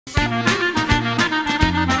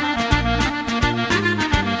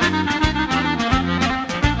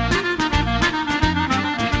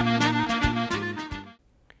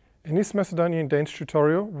this Macedonian dance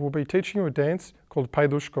tutorial, we'll be teaching you a dance called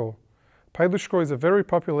Pajdusko. Pajdusko is a very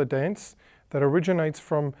popular dance that originates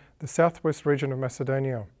from the southwest region of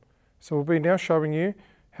Macedonia. So we'll be now showing you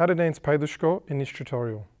how to dance Pajdusko in this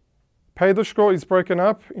tutorial. Pajdusko is broken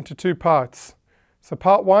up into two parts. So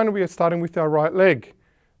part one, we are starting with our right leg.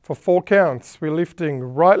 For 4 counts, we're lifting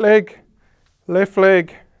right leg, left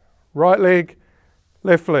leg, right leg,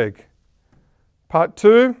 left leg. Part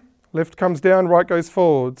two, left comes down, right goes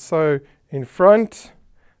forward. So in front,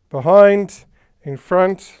 behind, in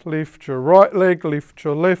front, lift your right leg, lift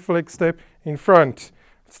your left leg, step in front.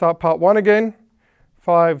 Start part one again.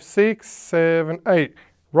 5, 6, 7, 8.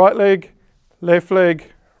 Right leg, left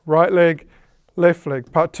leg, right leg, left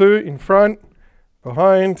leg. Part two, in front,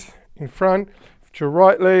 behind, in front, lift your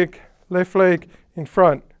right leg, left leg, in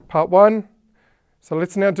front. Part one. So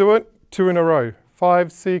let's now do it 2 in a row.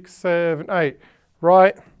 5, 6, 7, 8.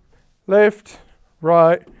 Right, left,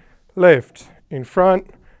 in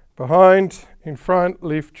front, behind, in front,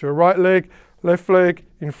 lift your right leg, left leg,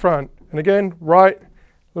 in front. And again, right,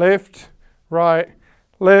 left,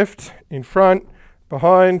 in front,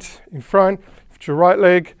 behind, in front, lift your right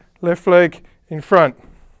leg, left leg, in front.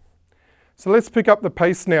 So let's pick up the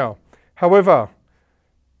pace now. However,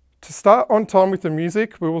 to start on time with the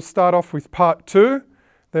music, we will start off with part two,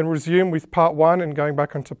 then resume with part one and going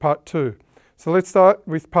back onto part two. So let's start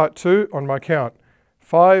with part two on my count.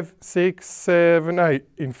 5, 6, 7, 8.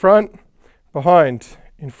 In front, behind,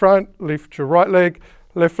 in front, lift your right leg,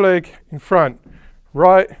 left leg, in front.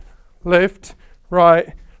 Right, left,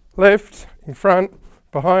 in front,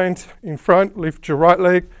 behind, in front, lift your right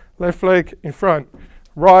leg, left leg, in front.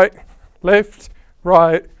 Right, left,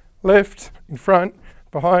 in front,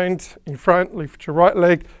 behind, in front, lift your right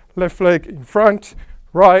leg, left leg, in front.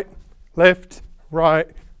 Right, left,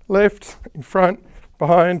 in front,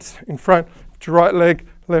 behind, in front, lift your right leg,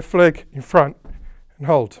 left leg, in front, and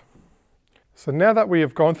hold. So now that we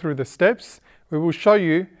have gone through the steps, we will show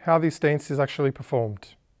you how this dance is actually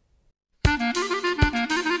performed.